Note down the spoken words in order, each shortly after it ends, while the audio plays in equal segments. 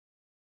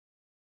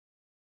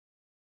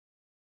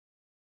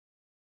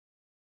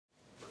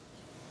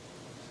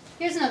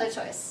here's another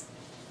choice.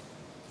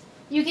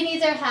 You can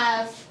either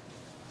have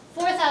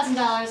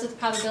 $4,000 with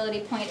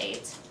probability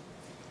 0.8.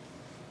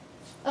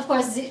 Of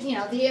course, you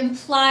know, the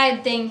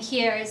implied thing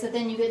here is that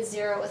then you get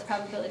 0 with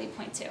probability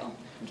 0.2,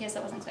 in case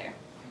that wasn't clear.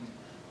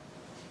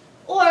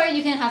 Or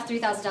you can have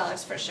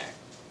 $3,000 for sure.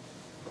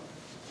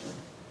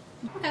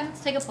 Okay,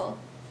 let's take a poll.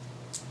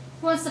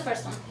 Who wants the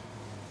first one?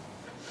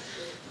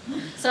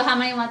 So how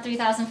many want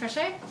 3,000 for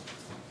sure?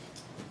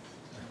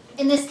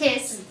 In this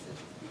case,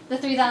 the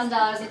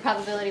 $3,000 with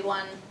probability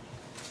 1,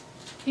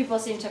 people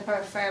seem to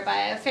prefer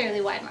by a fairly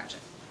wide margin.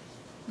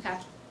 Okay.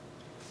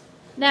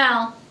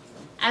 Now,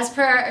 as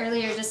per our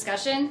earlier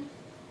discussion,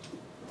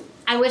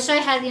 I wish I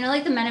had, you know,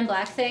 like the Men in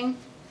Black thing.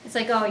 It's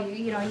like, oh,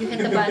 you hit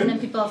the button and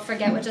people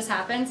forget what just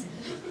happened.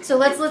 So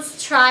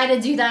let's try to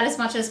do that as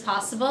much as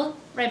possible,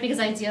 right? Because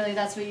ideally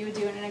that's what you would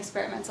do in an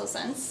experimental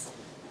sense.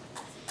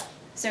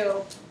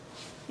 So,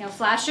 you know,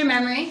 flash your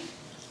memory.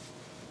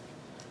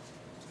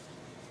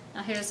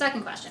 Now here's a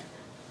second question.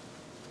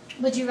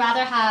 Would you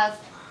rather have,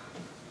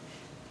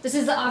 this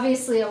is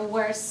obviously a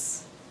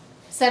worse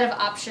set of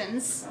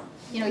options.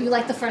 You know, you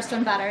like the first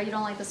one better, you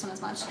don't like this one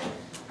as much.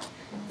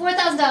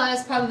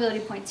 $4,000, probability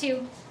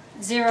 0.2.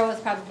 0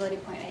 with probability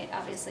 0.8,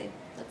 obviously.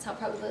 That's how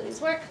probabilities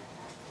work.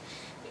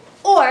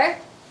 Or,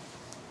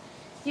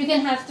 you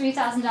can have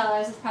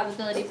 $3,000 with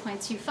probability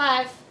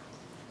 0.25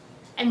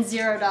 and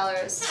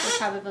 $0 with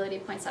probability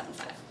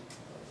 0.75.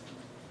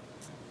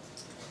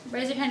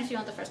 Raise your hand if you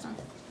want the first one.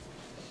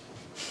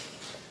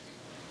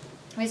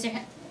 Raise your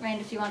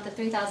hand if you want the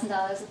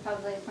 $3,000 with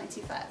probability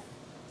 0.25.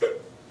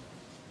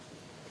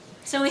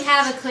 So we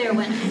have a clear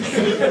winner.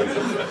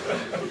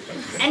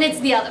 And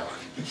it's the other one.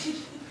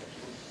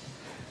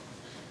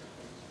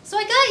 So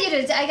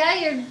I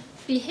got your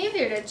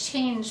behavior to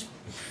change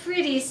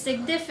pretty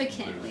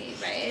significantly,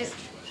 right?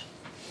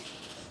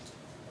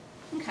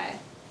 Okay.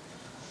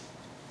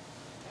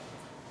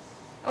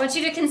 I want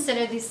you to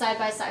consider these side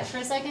by side for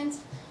a second.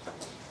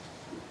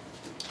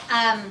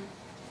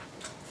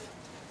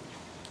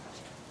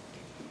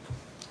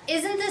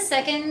 Isn't the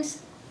second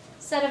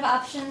set of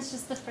options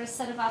just the first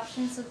set of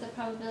options with the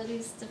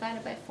probabilities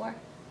divided by 4?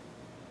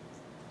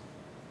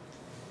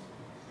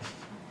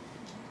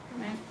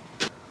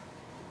 Right.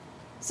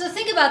 So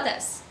think about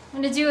this.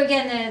 I'm going to do,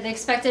 again, the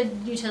expected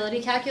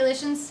utility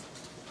calculations.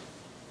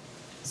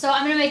 So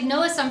I'm going to make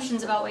no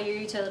assumptions about what your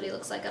utility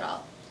looks like at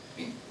all.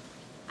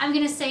 I'm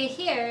going to say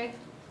here,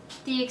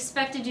 the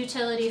expected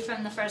utility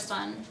from the first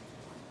one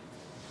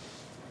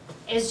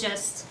is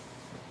just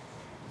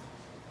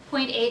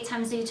 0.8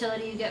 times the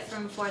utility you get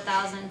from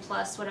 4,000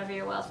 plus whatever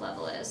your wealth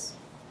level is,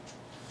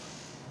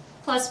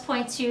 plus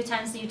 0.2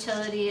 times the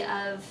utility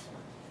of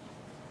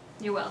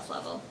your wealth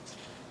level,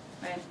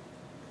 right?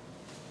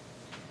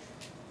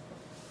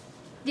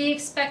 The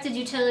expected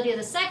utility of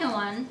the second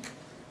one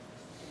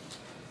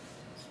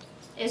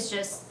is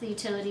just the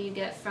utility you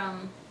get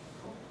from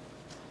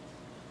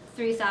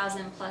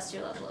 3,000 plus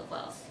your level of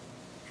wealth,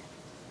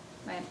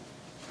 right?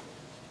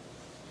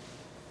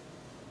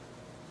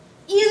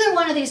 Either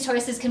one of these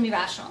choices can be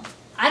rational.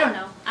 I don't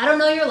know. I don't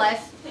know your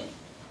life.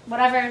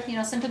 Whatever, you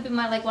know, some people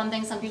might like one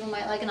thing, some people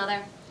might like another.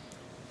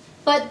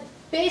 But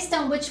based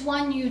on which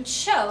one you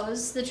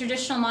chose, the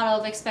traditional model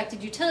of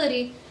expected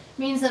utility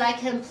means that I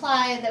can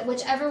imply that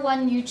whichever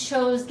one you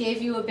chose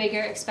gave you a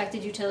bigger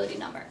expected utility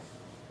number.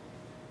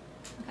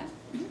 Okay?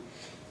 Mm-hmm.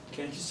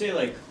 Can you say,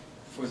 like,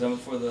 for example,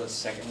 for the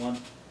second one,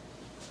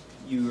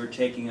 you were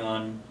taking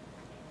on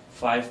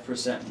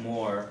 5%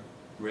 more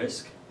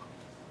risk,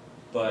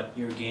 but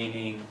you're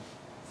gaining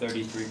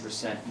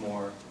 33%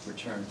 more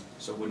return.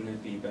 So wouldn't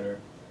it be better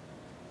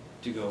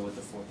to go with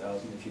the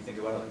 4,000 if you think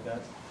about it like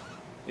that?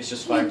 It's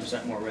just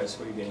 5% more risk,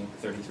 but you're getting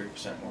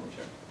 33% more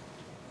return.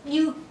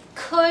 You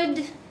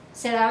could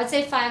say that. I would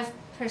say 5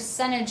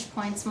 percentage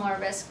points more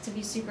risk to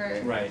be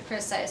super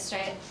precise,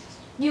 right?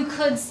 You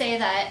could say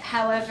that,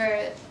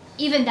 however,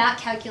 even that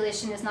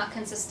calculation is not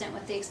consistent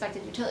with the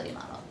expected utility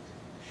model.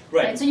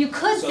 Right. So you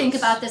could think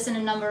about this in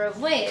a number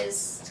of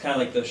ways. It's kind of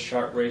like the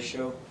Sharpe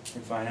ratio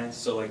in finance.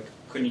 So, like,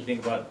 couldn't you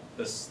think about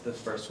the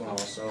first one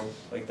also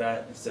like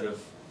that instead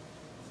of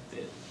the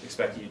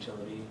expected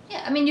utility?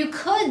 Yeah, I mean, you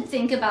could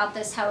think about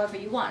this however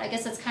you want. I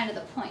guess that's kind of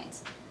the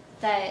point,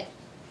 that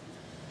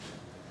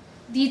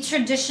the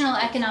traditional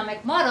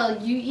economic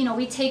model, you know,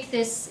 we take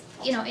this,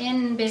 you know,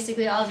 in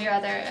basically all of your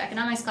other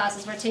economics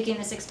classes, we're taking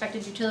this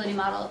expected utility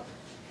model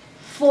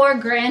for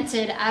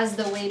granted as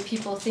the way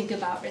people think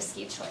about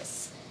risky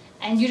choice.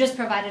 And you just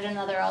provided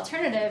another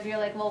alternative. You're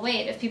like, well,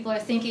 wait, if people are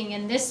thinking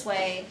in this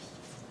way,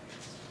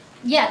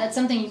 yeah, that's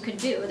something you could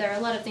do. There are a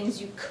lot of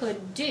things you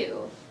could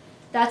do.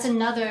 That's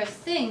another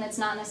thing that's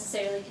not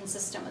necessarily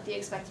consistent with the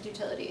expected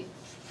utility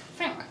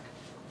framework,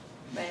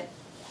 right?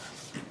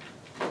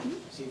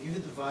 See, if you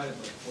had divided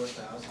like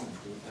 4,000 and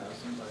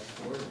 3,000 by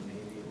 4, then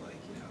maybe, like,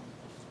 you know,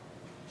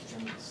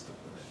 then you'd stick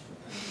with it. But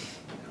then,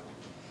 you know,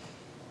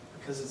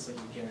 because it's like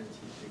a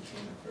guaranteed 3K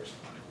in the first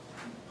one,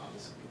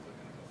 obviously people are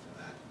going to go for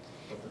that.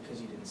 But because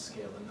you didn't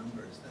scale the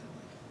numbers, then,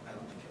 like, I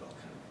don't think it all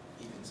kind of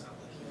evens out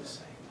like he was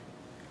saying.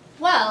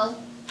 Well,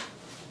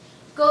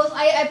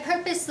 I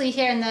purposely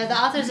here, and the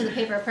authors of the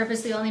paper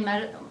purposely only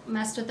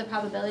messed with the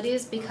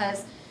probabilities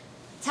because,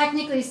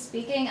 technically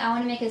speaking, I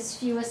want to make as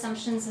few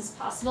assumptions as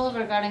possible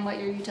regarding what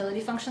your utility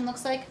function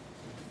looks like.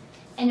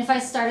 And if I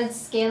started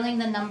scaling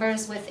the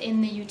numbers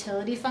within the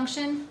utility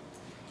function,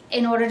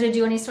 in order to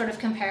do any sort of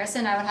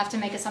comparison, I would have to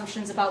make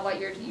assumptions about what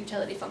your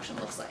utility function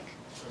looks like,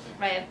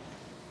 right?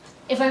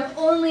 If I'm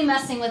only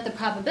messing with the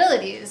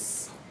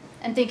probabilities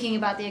and thinking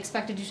about the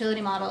expected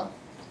utility model,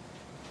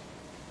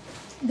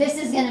 this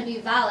is going to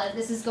be valid.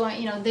 This is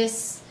going,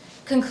 this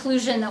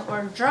conclusion that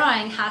we're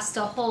drawing has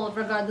to hold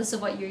regardless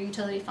of what your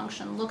utility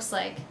function looks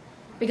like,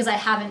 because I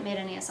haven't made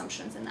any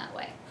assumptions in that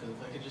way.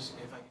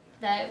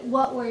 That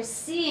what we're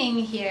seeing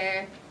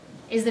here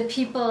is that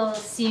people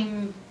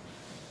seem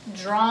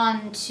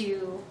drawn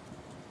to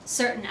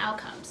certain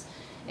outcomes.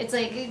 It's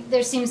like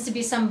there seems to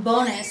be some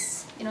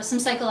bonus, some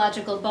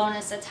psychological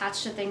bonus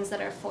attached to things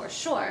that are for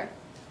sure.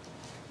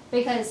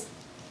 Because,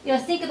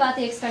 think about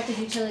the expected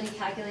utility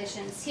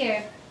calculations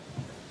here.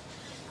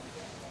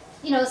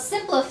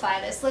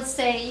 Simplify this. Let's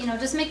say,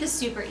 just make this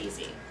super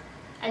easy.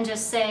 And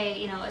just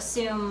say,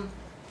 assume,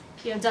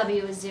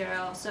 W is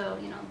 0, so,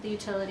 the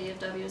utility of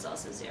W is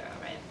also 0,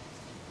 right?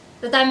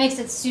 But that makes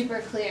it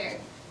super clear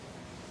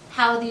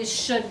how these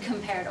should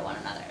compare to one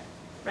another,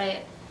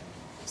 right?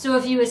 So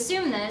if you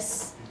assume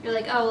this, you're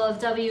like, oh, well,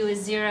 if W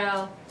is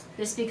 0,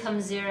 this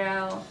becomes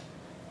 0,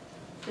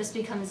 this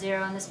becomes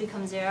 0, and this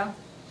becomes 0,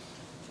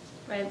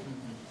 right?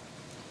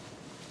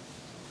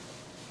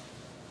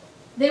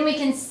 Then we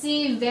can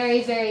see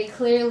very, very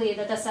clearly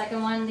that the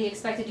second one, the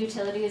expected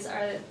utilities,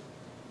 are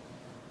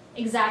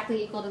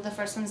exactly equal to the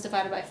first one's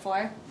divided by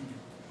 4.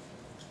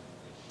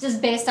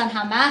 Just based on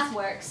how math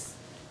works,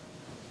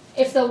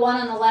 if the one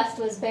on the left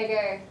was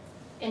bigger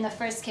in the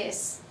first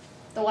case,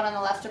 the one on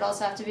the left would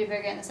also have to be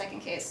bigger in the second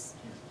case,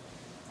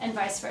 and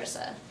vice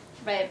versa,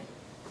 right?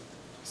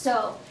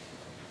 So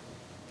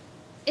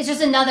it's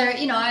just another,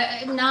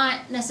 I'm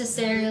not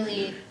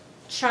necessarily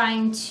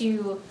trying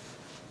to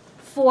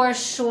for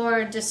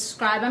sure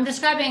describe, I'm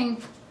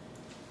describing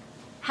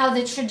how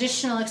the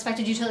traditional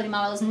expected utility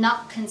model is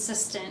not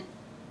consistent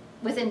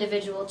with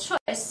individual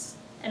choice,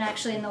 and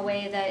actually in the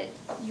way that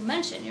you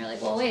mentioned, you're like,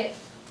 well, wait,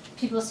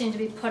 people seem to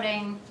be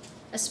putting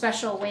a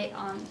special weight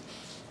on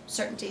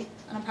certainty,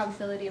 on a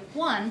probability of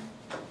 1.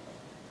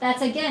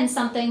 That's again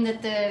something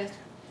that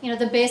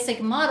the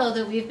basic model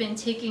that we've been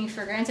taking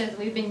for granted, that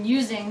we've been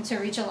using to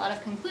reach a lot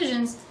of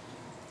conclusions,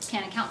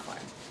 can't account for,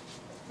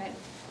 right?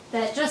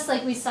 That just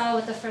like we saw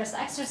with the first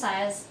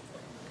exercise,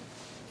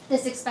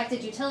 this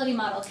expected utility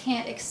model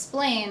can't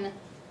explain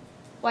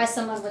why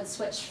someone would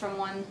switch from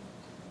one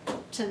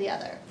to the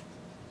other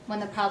when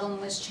the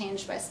problem was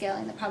changed by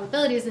scaling the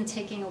probabilities and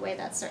taking away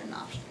that certain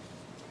option.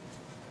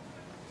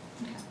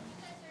 Okay.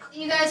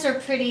 You guys are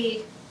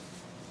pretty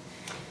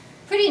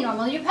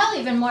normal. You're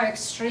probably even more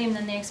extreme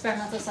than the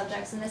experimental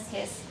subjects in this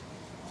case,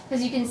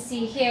 because you can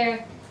see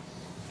here,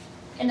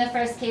 in the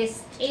first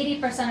case,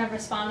 80% of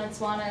respondents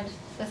wanted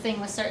the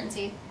thing with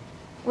certainty,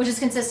 which is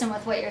consistent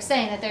with what you're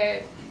saying, that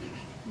they're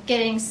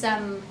getting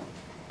some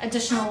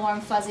additional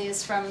warm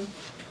fuzzies from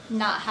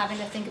not having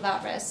to think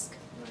about risk.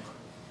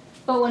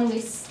 But when we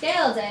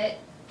scaled it,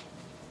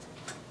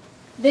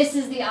 this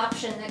is the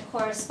option that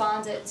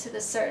corresponded to the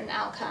certain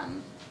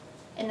outcome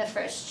in the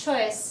first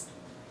choice,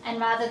 and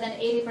rather than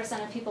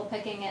 80% of people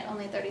picking it,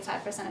 only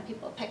 35% of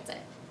people picked it.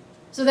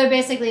 So they're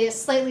basically a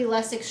slightly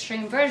less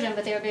extreme version,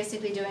 but they were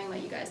basically doing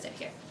what you guys did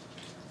here.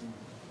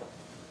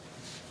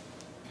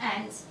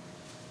 And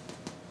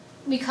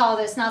we call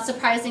this, not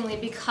surprisingly,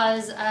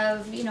 because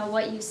of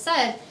what you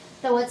said,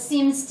 that what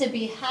seems to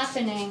be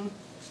happening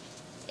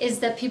is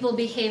that people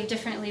behave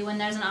differently when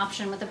there's an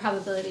option with a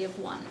probability of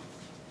 1.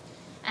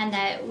 And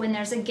that when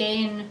there's a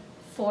gain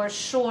for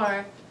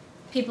sure,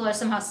 people are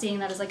somehow seeing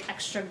that as like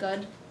extra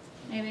good,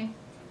 maybe.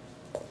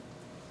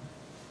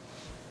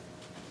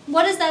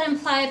 What does that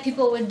imply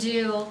people would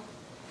do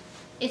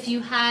if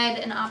you had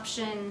an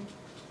option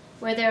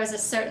where there was a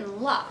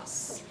certain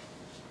loss?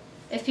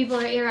 If people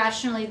are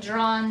irrationally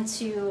drawn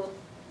to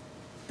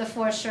the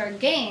for sure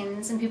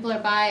gains, and people are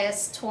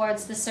biased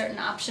towards the certain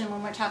option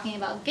when we're talking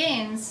about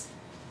gains,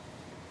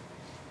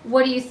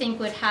 what do you think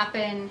would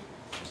happen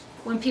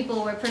when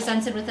people were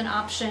presented with an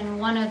option,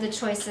 one of the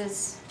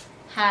choices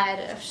had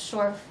a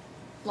sure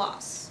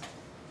loss?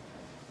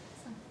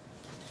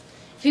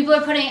 If people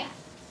are putting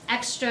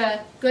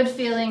extra good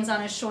feelings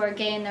on a sure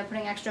gain, they're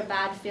putting extra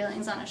bad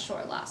feelings on a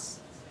sure loss.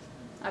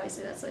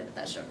 Obviously, that's the way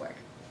that should work.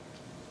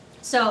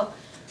 So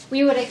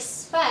we would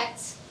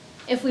expect,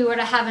 if we were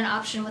to have an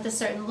option with a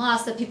certain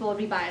loss, that people would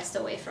be biased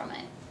away from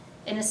it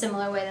in a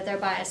similar way that they're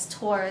biased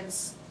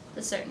towards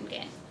the certain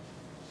gain.